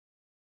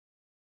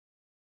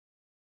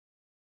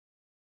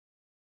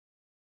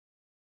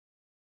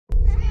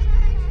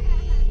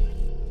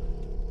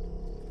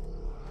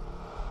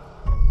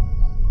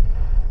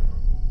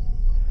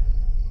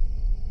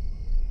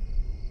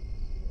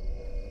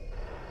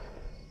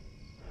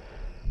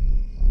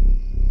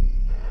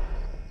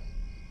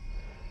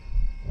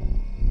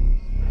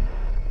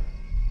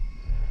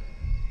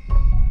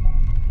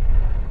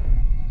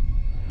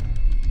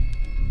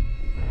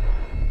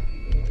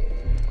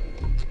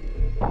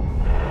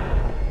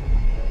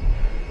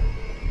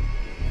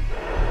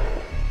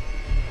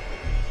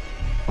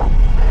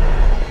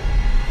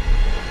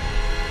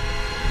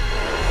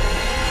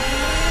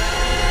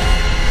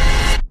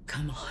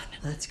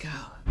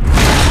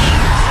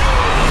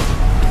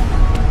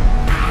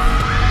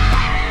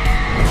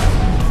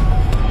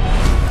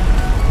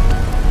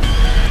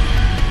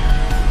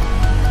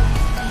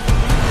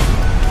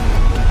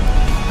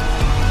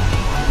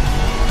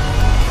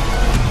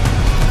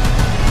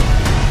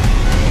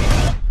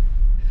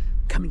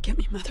get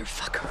me,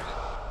 motherfucker.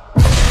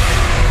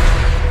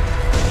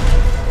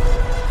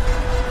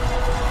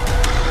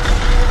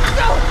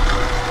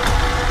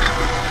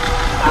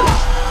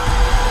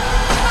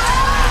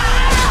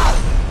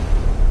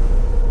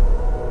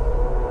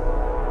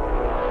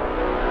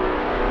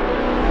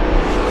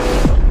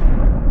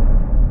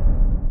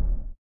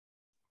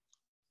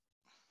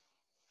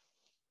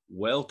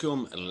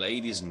 Welcome,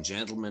 ladies and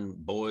gentlemen,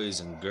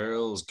 boys and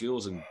girls,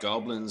 ghouls and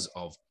goblins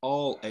of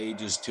all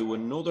ages, to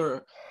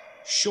another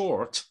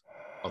short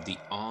of the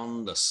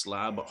On the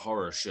Slab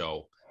Horror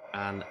Show.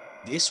 And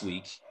this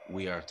week,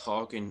 we are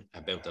talking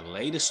about the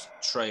latest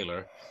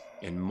trailer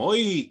in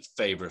my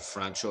favorite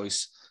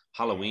franchise,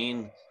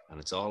 Halloween. And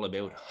it's all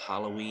about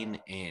Halloween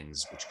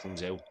Ends, which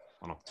comes out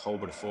on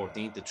October the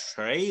 14th. The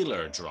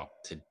trailer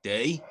dropped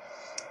today.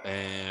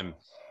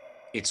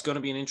 It's going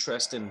to be an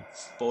interesting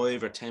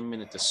 5 or 10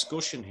 minute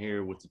discussion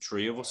here with the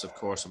three of us. Of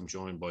course, I'm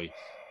joined by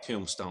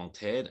Tombstone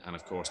Ted and,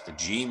 of course, the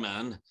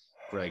G-Man,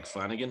 Greg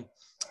Flanagan.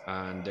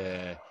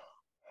 And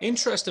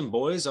interesting,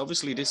 boys.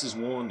 Obviously, this is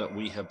one that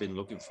we have been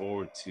looking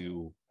forward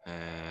to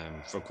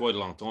for quite a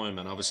long time.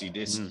 And obviously,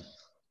 this,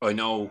 I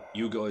know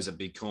you guys have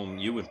become,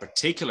 you in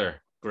particular,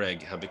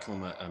 Greg, have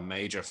become a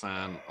major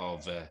fan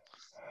of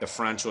the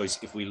franchise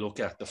if we look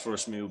at the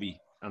first movie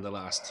and the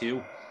last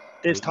two.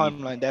 This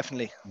timeline,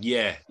 definitely.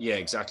 Yeah,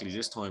 exactly.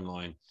 This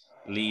timeline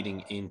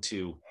leading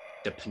into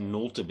the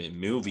penultimate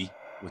movie,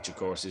 which of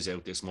course is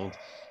out this month.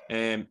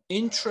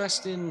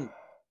 Interesting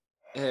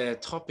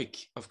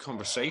topic of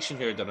conversation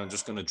here that I'm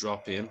just going to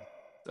drop in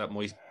that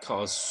might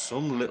cause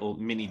some little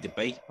mini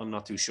debate. I'm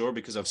not too sure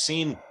because I've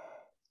seen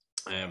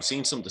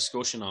some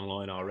discussion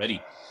online already,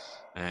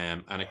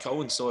 and it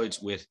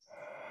coincides with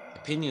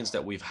opinions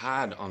that we've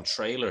had on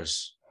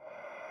trailers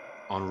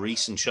on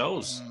recent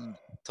shows.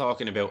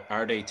 Talking about,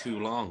 are they too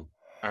long?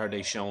 Are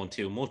they showing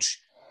too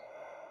much?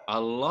 A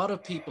lot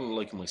of people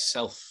like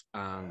myself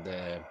and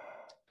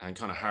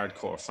kind of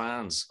hardcore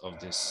fans of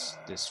this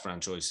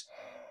franchise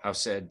have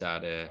said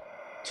that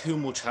too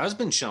much has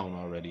been shown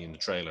already in the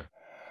trailer.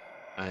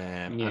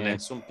 And then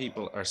some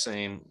people are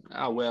saying,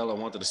 well, I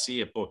wanted to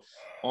see it, but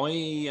I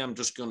am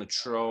just going to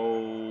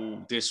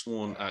throw this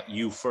one at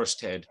you first,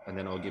 Ted, and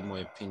then I'll give my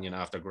opinion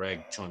after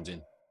Greg chimes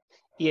in.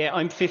 Yeah,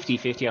 I'm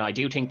 50-50, and I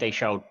do think they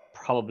showed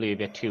probably a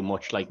bit too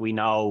much. Like we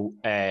know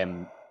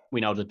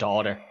the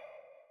daughter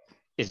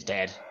is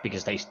dead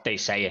because they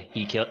say it.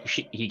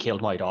 He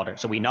killed my daughter,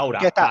 so we know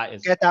that.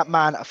 Get that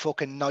man a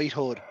fucking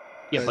knighthood.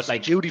 Yeah, but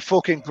like Judy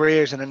fucking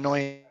Greer's an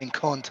annoying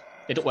cunt.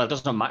 It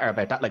doesn't matter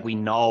about that. Like we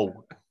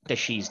know that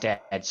she's dead,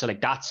 so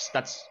like that's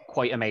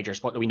quite a major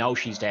spot. We know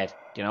she's dead.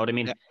 Do you know what I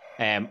mean?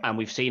 Yeah. And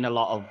we've seen a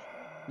lot of,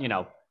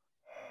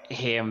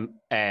 him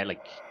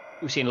like.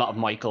 We've seen a lot of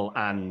Michael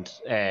and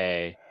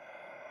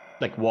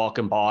like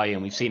walking by,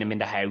 and we've seen him in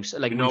the house.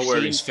 Like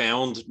where he's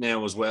found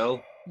now as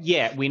well.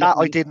 Yeah, we know.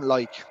 I didn't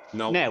like.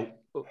 No. Now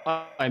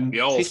I'm the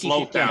old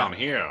float down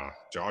here,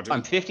 George.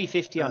 I'm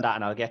 50-50 on that,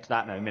 and I'll get to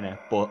that in a minute.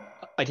 But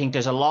I think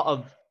there's a lot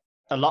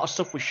of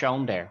stuff was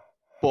shown there.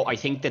 But I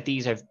think that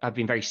these have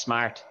been very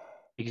smart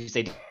because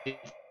they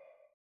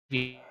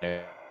did,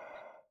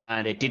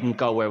 and it didn't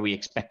go where we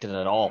expected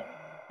at all.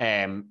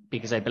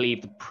 Because I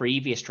believe the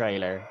previous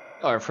trailer,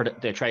 or for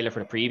the trailer for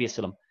the previous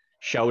film,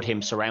 showed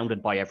him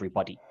surrounded by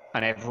everybody,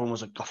 and everyone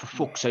was like, "Oh, for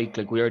fuck's sake!"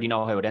 Like we already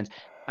know how it ends,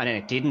 and then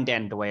it didn't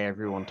end the way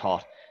everyone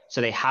thought. So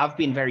they have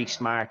been very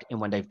smart in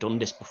when they've done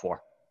this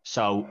before.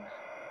 So,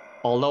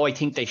 although I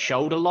think they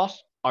showed a lot,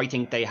 I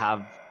think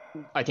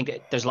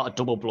there's a lot of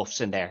double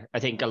bluffs in there. I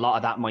think a lot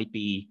of that might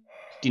be,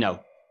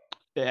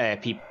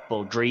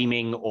 people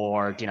dreaming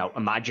or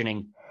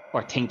imagining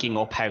or thinking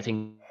up how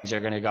things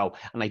are going to go,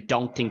 and I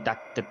don't think that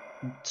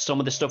some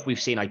of the stuff we've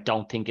seen, I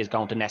don't think is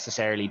going to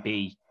necessarily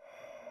be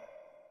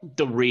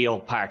the real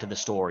part of the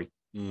story.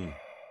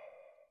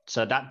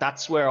 So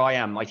that's where I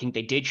am. I think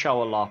they did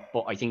show a lot,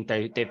 but I think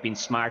they've been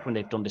smart when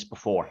they've done this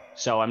before.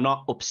 So I'm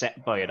not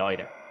upset by it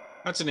either.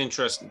 That's an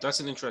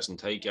interesting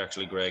take,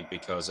 actually, Greg,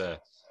 because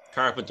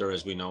Carpenter,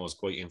 as we know, is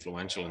quite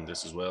influential in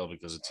this as well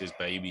because it's his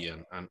baby,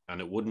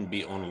 and it wouldn't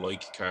be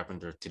unlike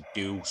Carpenter to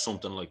do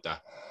something like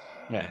that.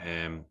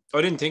 Yeah.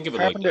 I didn't think of it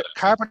Carpenter, like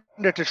that.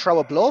 Carpenter to throw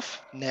a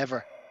bluff?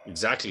 Never.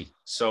 Exactly.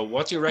 So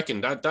what do you reckon?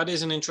 That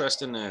is an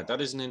interesting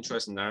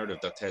narrative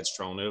that Ted's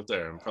thrown out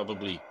there, and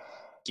probably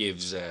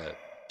gives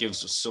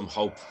us some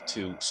hope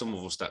to some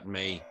of us that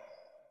may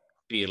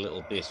be a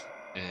little bit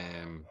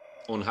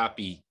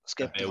unhappy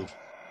about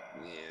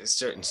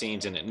certain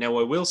scenes in it. Now,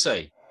 I will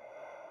say,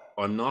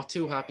 I'm not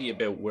too happy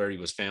about where he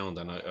was found,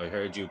 and I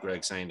heard you,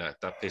 Greg, saying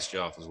that pissed you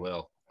off as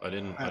well. I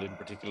didn't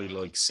particularly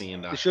like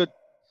seeing that.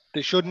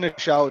 They shouldn't have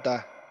showed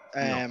that.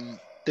 No.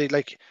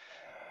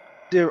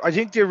 I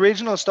think the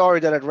original story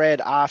that I'd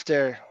read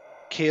after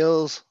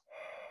Kills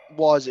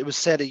was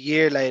set a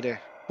year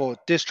later, but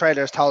this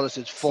trailer has told us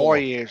it's 4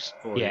 years.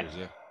 4 years,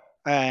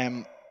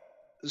 yeah.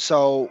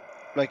 So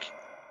like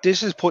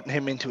this is putting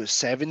him into his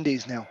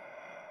 70s now.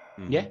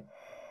 Yeah.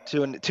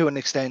 To an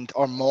extent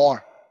or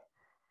more.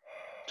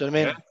 Do you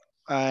know what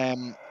I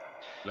mean?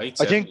 Late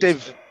I think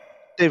 70s.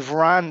 they've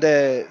ran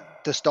the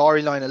the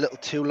storyline a little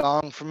too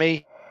long for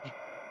me.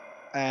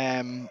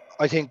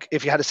 I think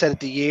if you had to set it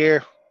the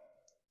year,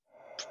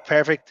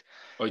 perfect.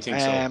 I think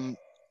so. Um,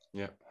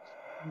 Yeah.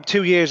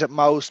 2 years at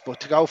most, but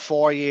to go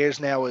 4 years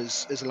now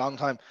is a long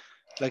time.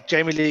 Like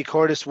Jamie Lee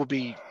Curtis would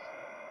be,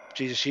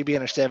 Jesus, she'd be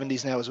in her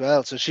 70s now as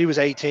well. So she was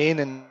 18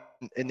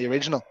 in the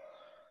original,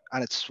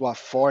 and it's what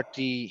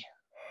 40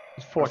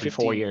 or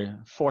 44 50, years,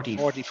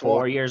 44,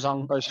 44 years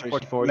on, or sorry,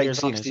 44 late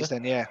years on, is 60s. it?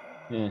 Then yeah,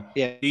 Yeah.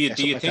 yeah, Do you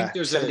something like think that.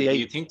 there's a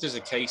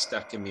 78. case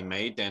that can be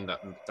made then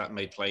that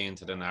may play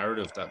into the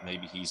narrative that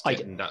maybe he's I-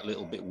 getting that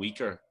little bit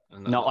weaker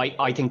and that No, little bit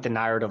I older? think the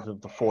narrative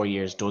of the 4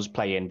 years does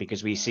play in,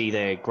 because we see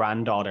the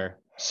granddaughter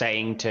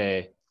saying to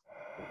her,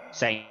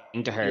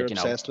 You're you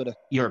know, obsessed with it.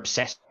 you're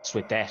obsessed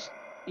with death.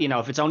 You know,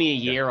 if it's only a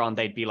year on,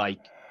 they'd be like,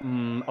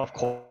 of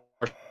course.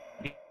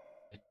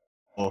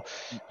 But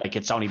like,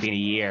 it's only been a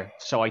year,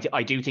 so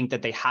I do think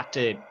that they had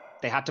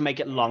to make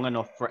it long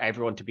enough for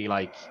everyone to be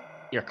like,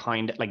 you're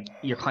kind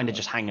of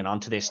just hanging on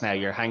to this now.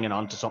 You're hanging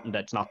on to something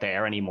that's not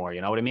there anymore.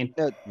 You know what I mean?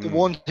 Now, the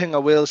one thing I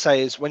will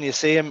say is when you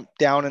see him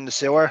down in the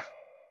sewer,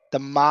 the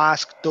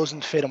mask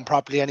doesn't fit him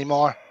properly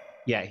anymore.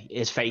 Yeah,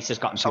 his face has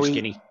gotten So too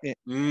skinny.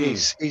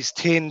 he's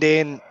thinned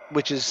in,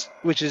 which is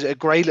a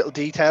great little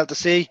detail to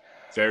see.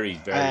 Very,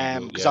 very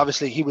good. Because Yeah.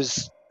 obviously he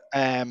was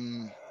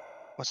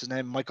what's his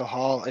name? Michael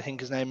Hall, I think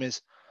his name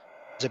is.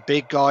 He's a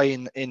big guy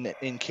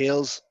in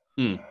Kills.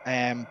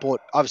 But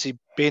obviously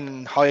being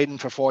in hiding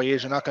for 4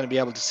 years, you're not going to be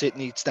able to sit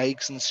and eat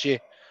steaks and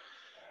shit.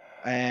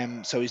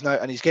 So he's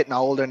not, and he's getting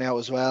older now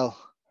as well.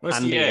 Well,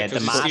 And yeah, the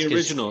because mask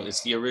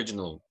it's the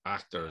original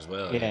actor as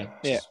well. Yeah.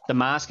 Yeah. The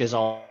mask is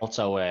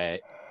also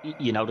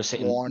you notice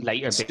it in Worn.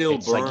 later It's bits.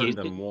 still Like burned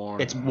and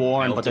worn. it's and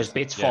worn, but melted. there's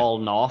bits Yeah.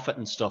 falling off it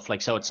and stuff.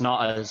 Like, so it's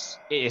not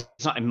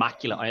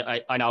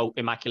immaculate. I know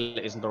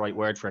immaculate isn't the right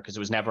word for it, because it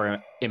was never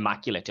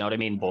immaculate. You know what I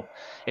mean? But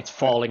it's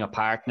falling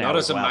apart now. Not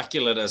as well.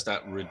 immaculate as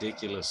that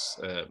ridiculous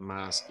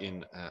mask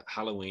in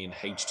Halloween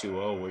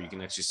H2O, where you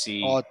can actually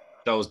see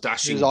those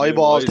dashing his blue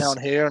eyeballs eyes, down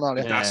here and all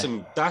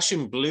that.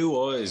 dashing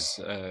blue eyes.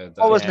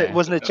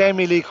 Wasn't it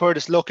Jamie Lee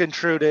Curtis looking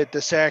through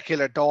the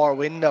circular door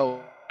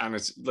window? And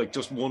it's like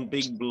just one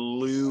big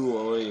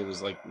blue eye. It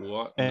was like,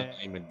 what in the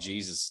name of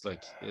Jesus?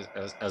 Like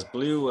as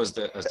blue as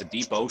the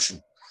deep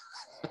ocean.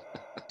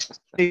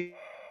 The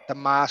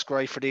mask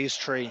right for these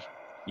three.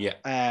 Yeah.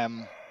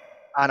 And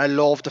I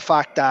love the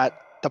fact that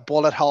the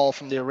bullet hole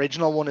from the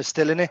original one is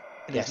still in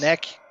his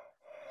neck.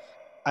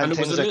 And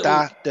things like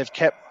that. They've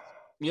kept.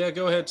 Yeah,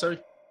 go ahead. Sorry.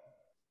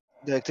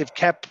 They've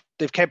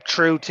kept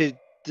true to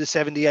the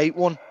 78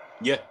 one.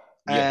 Yeah.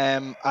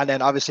 And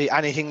then obviously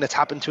anything that's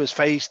happened to his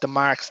face, the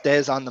mark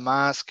stays on the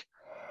mask,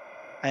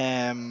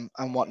 and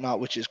whatnot,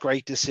 which is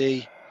great to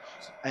see.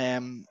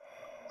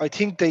 I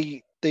think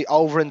they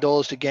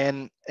overindulged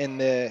again in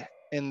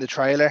the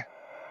trailer.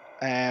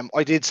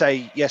 I did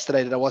say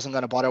yesterday that I wasn't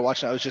going to bother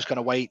watching it. I was just going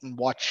to wait and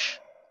watch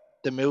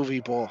the movie,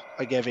 but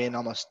I gave in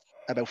almost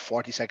about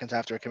 40 seconds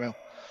after it came out.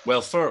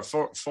 Well, for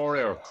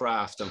our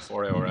craft and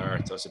for our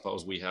art, I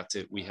suppose we had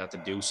to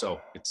do so.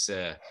 It's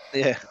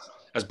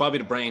as Bobby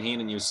the Brain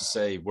Heenan used to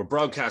say, we're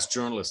broadcast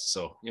journalists,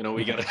 so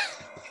we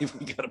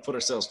gotta put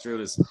ourselves through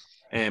this.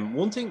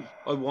 One thing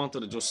I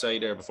wanted to just say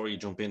there before you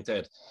jump in,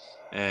 Ted,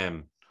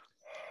 I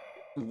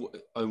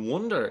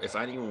wonder if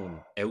anyone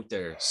out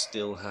there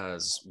still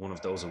has one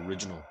of those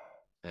original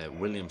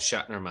William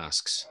Shatner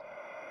masks,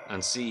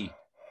 and see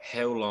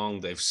how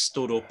long they've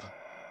stood up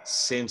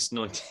since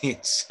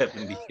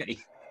 1978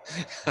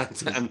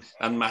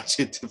 and match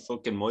it to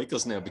fucking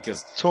Michael's now,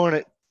 because turn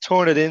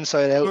it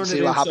inside out and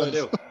see what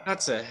happens.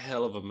 That's a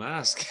hell of a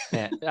mask.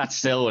 Yeah, that's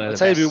still one of the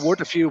best. I'd say it'd be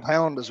worth a few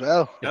pounds as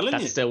well.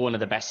 That's still one of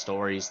the best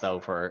stories, though,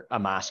 for a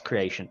mask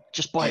creation.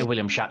 Just buy a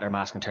William Shatner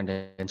mask and turn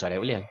it inside out,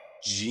 will you?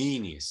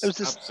 Genius.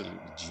 Absolutely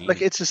genius.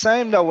 Like, it's the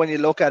same though when you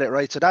look at it,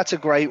 right? So that's a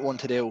great one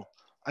to do.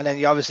 And then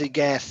you obviously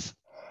get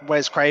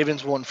Wes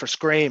Craven's one for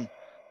Scream.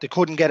 They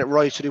couldn't get it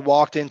right, so they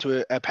walked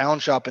into a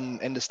pound shop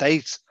in the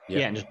States.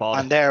 Yeah, and just bought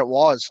it. And there it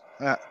was.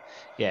 Yeah.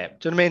 Do you know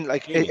what I mean?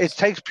 Like, it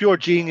takes pure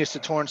genius to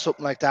turn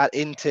something like that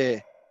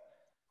into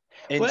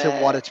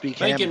what it's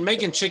became.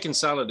 Making chicken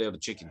salad out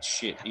of chicken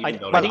shit, even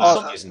though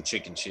it isn't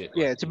chicken shit.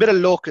 Yeah, it's a bit of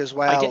luck as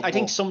well. I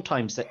think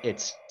sometimes that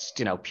it's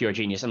pure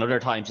genius, and other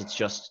times it's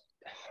just,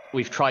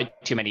 we've tried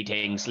too many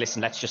things.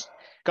 Listen, let's just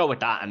go with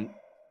that, and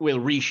we'll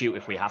reshoot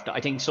if we have to. I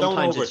think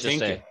sometimes it's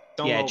just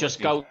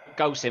just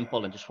go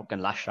simple and just fucking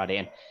lash that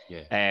in.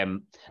 Yeah.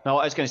 No,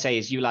 what I was going to say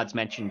is, you lads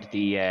mentioned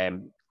the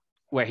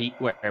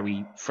where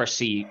we first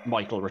see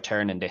Michael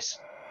return in this,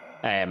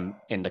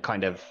 in the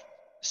kind of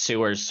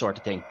sewers sort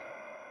of thing.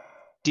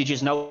 Did you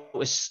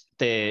notice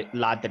the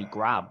lad that he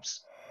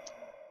grabs?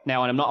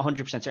 Now, and I'm not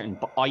 100% certain,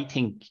 but I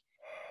think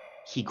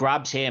he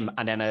grabs him,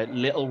 and then a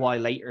little while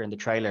later in the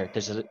trailer,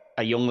 there's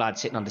a young lad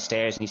sitting on the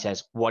stairs, and he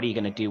says, "What are you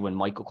going to do when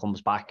Michael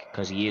comes back?"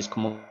 Because he is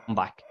coming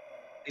back.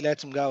 He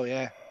lets him go,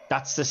 yeah.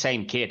 That's the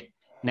same kid.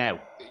 Now,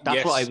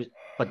 that's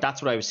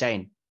what I was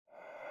saying.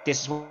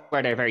 This is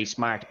where they're very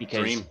smart, because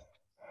dream.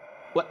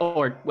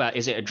 Well,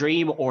 is it a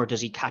dream, or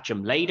does he catch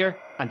him later?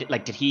 And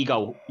did he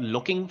go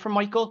looking for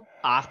Michael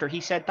after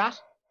he said that?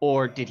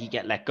 or did he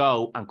get let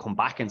go and come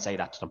back and say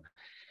that to them?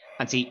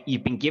 And see,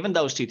 you've been given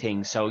those two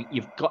things, so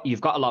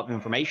you've got a lot of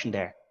information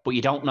there, but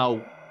you don't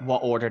know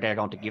what order they're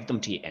going to give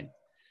them to you in.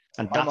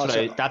 And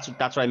that's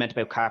what I meant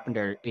about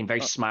Carpenter being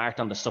very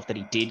smart on the stuff that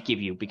he did give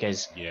you,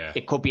 because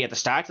it could be at the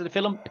start of the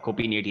film, it could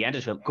be near the end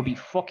of the film, it could be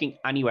fucking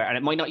anywhere, and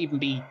it might not even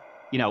be,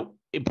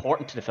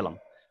 important to the film,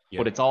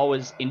 but it's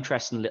always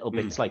interesting little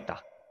bits like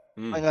that.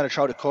 I'm going to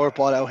throw the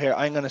curveball out here.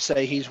 I'm going to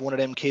say he's one of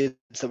them kids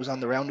that was on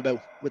the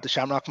roundabout with the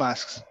shamrock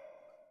masks.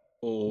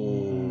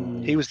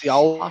 Oh, he was the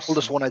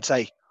oldest one, I'd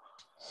say.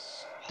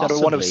 Possibly,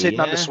 the one who was sitting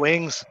on the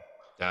swings.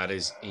 That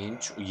is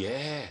interesting.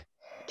 Yeah.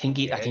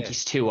 I think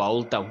he's too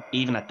old though,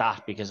 even at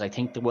that, because I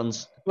think the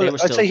ones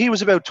I'd say he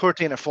was about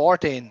 13 or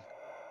 14,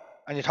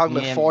 and you're talking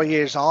about 4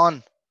 years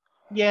on.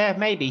 Yeah,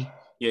 maybe.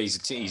 Yeah, he's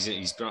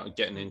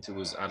getting into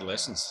his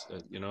adolescence.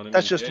 You know what I mean?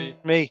 That's just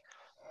me.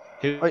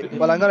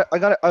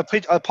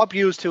 I'll pop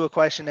you to a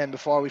question then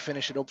before we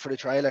finish it up for the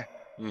trailer.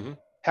 Mm-hmm.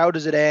 How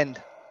does it end?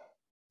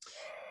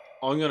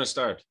 I'm going to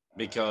start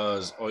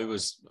because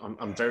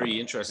I'm very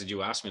interested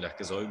you asked me that,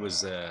 because I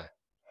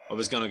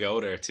was going to go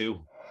there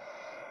too.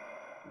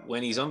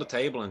 When he's on the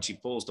table and she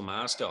pulls the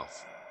mask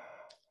off,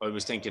 I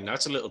was thinking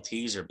that's a little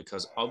teaser,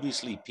 because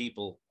obviously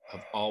people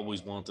have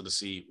always wanted to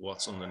see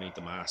what's underneath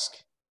the mask,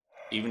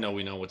 even though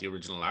we know what the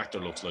original actor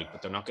looks like,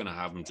 but they're not going to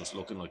have him just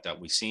looking like that.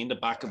 We've seen the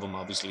back of him,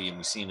 obviously, and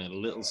we've seen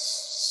a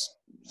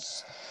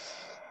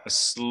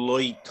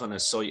slight kind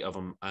of sight of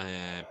him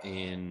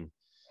in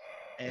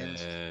when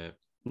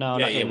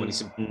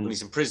he's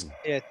in prison.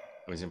 Yeah,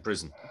 when he's in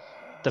prison.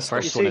 The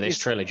first one of this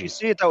trilogy. You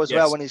see it though as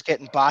well when he's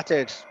getting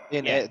battered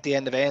at the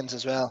end of Ends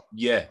as well.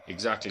 Yeah,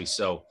 exactly.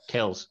 So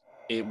kills.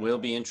 It will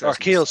be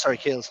interesting. Kills.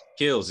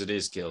 Kills. It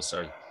is kills.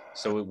 Sorry.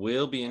 So it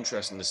will be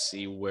interesting to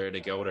see where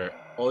they go there.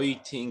 I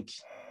think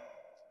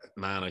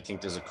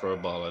there's a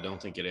curveball. I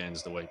don't think it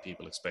ends the way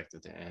people expect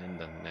it to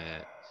end, and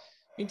I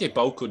think they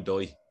both could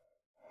die.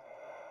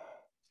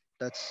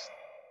 That's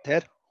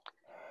Ted.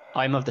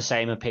 I'm of the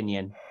same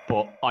opinion,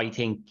 but I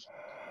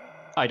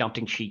don't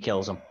think she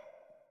kills him.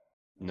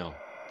 No.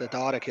 The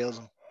daughter kills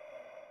him.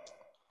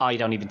 I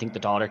don't even think the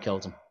daughter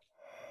kills him.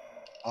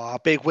 Oh,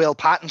 big Will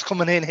Patton's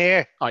coming in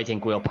here. I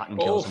think Will Patton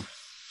kills him.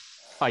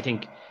 I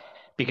think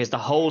because the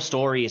whole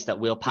story is that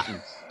Will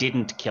Patton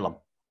didn't kill him.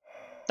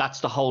 That's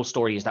the whole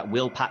story, is that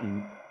Will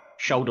Patton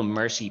showed him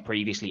mercy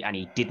previously and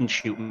he didn't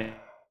shoot him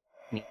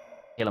and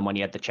kill him when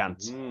he had the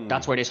chance.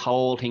 That's where this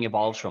whole thing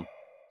evolves from.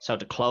 So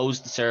to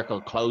close the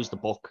circle, close the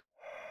book,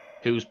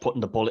 who's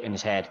putting the bullet in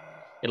his head?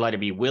 It'll either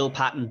be Will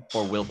Patton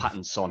or Will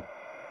Patton's son.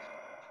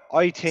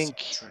 I think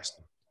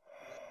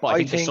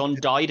the son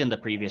died in the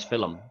previous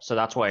film, so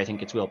that's why I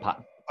think it's Will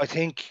Patton. I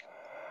think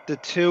the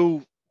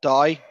two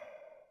die.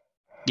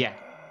 Yeah.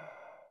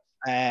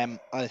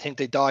 I think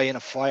they die in a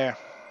fire.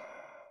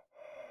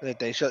 It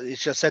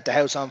just set the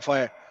house on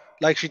fire,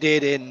 like she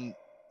did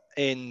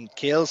in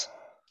Kills.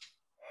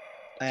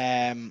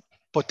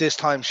 But this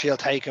time she'll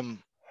take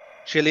him.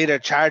 She'll either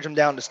charge him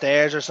down the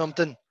stairs or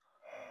something,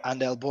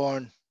 and they'll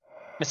burn.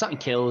 It's not in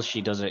Kills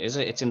she does it, is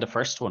it? It's in the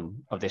first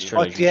one of this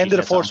trilogy. At the end of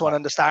the first one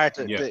and the start.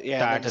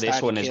 Start of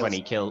this one is when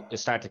he kills. The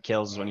start of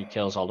Kills is when he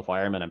kills all the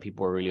firemen, and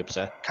people were really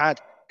upset. Can't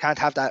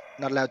have that.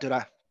 Not allowed to do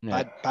that.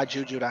 Yeah. Bad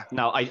juju that.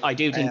 No, I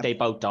do think they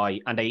both die,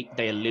 and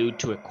they allude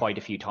to it quite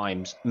a few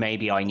times.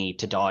 Maybe I need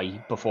to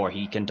die before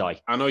he can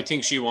die. And I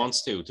think she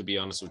wants to be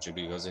honest with you,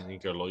 because I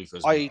think her life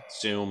is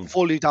consumed.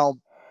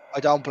 I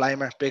don't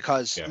blame her,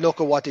 because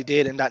look at what they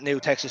did in that new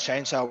Texas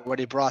Chainsaw, where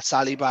they brought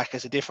Sally back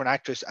as a different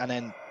actress and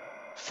then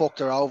fucked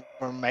her over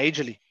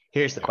majorly.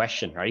 Here's the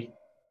question, right?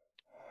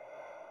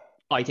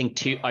 I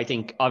think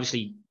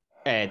obviously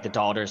the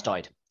daughters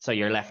died, so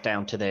you're left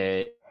down to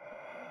the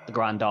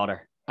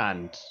granddaughter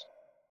and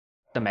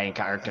the main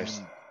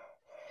characters.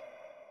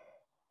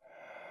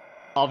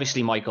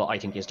 Obviously Michael, I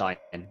think, is dying,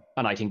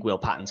 and I think Will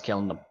Patton's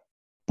killing them,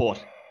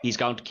 but he's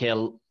going to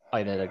kill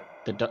either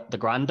the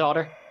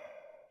granddaughter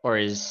or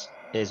his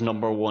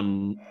number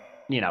one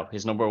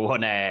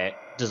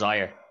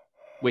desire.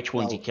 Which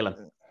one's he killing?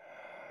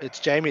 It's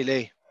Jamie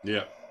Lee.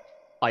 Yeah.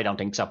 I don't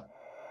think so.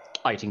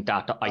 I think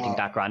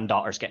that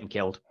granddaughter's getting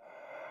killed.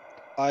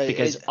 I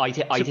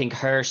think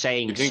her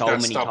saying so many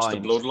times. You think that stops the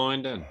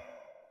bloodline then?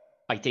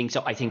 I think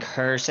so. I think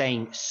her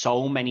saying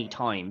so many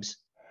times,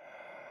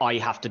 I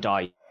have to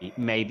die.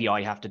 Maybe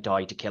I have to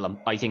die to kill him.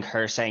 I think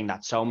her saying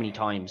that so many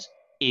times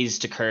is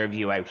to curve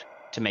you out,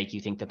 to make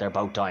you think that they're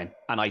both dying.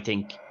 And I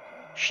think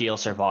she'll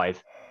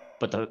survive,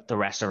 but the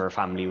rest of her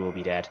family will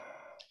be dead.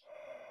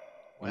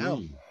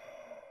 Wow.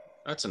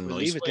 That's a nice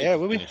leave it way there, to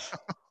will we? finish.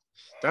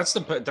 That's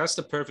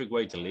the perfect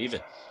way to leave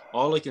it.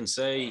 All I can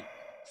say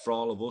for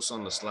all of us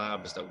on the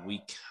slab is that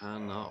we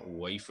cannot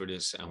wait for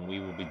this, and we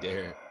will be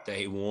there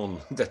day one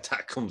that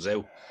comes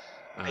out.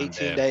 And,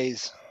 18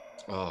 days.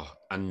 Oh,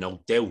 and no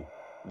doubt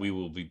we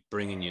will be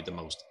bringing you the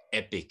most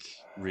epic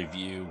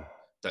review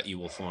that you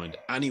will find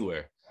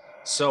anywhere.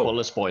 So full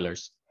of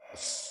spoilers.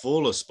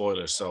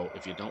 So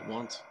if you don't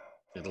want,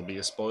 it'll be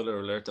a spoiler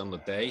alert on the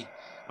day,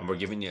 and we're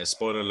giving you a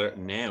spoiler alert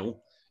now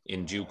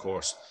in due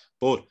course.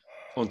 But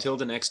Until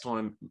the next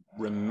time,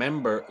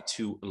 remember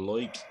to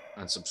like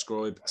and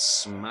subscribe,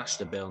 smash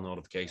the bell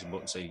notification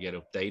button so you get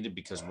updated,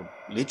 because we're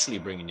literally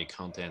bringing you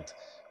content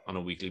on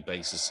a weekly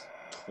basis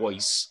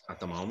twice at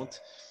the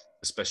moment,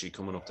 especially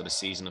coming up to the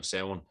season of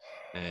Samhain.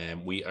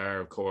 We are,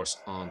 of course,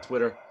 on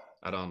Twitter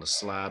at On The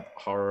Slab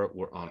Horror.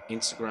 We're on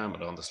Instagram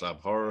at On The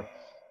Slab Horror.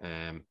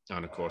 And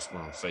of course,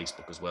 we're on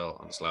Facebook as well,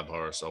 On The Slab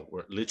Horror. So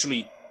we're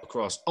literally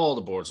across all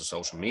the boards of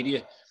social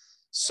media.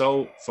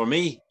 So for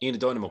me, Ian the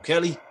Dynamo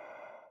Kelly,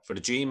 for the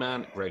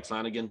G-Man, Greg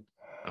Flanagan,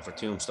 and for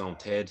Tombstone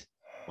Ted,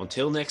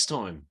 until next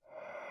time,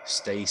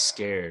 stay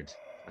scared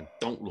and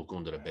don't look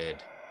under the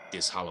bed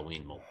this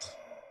Halloween month.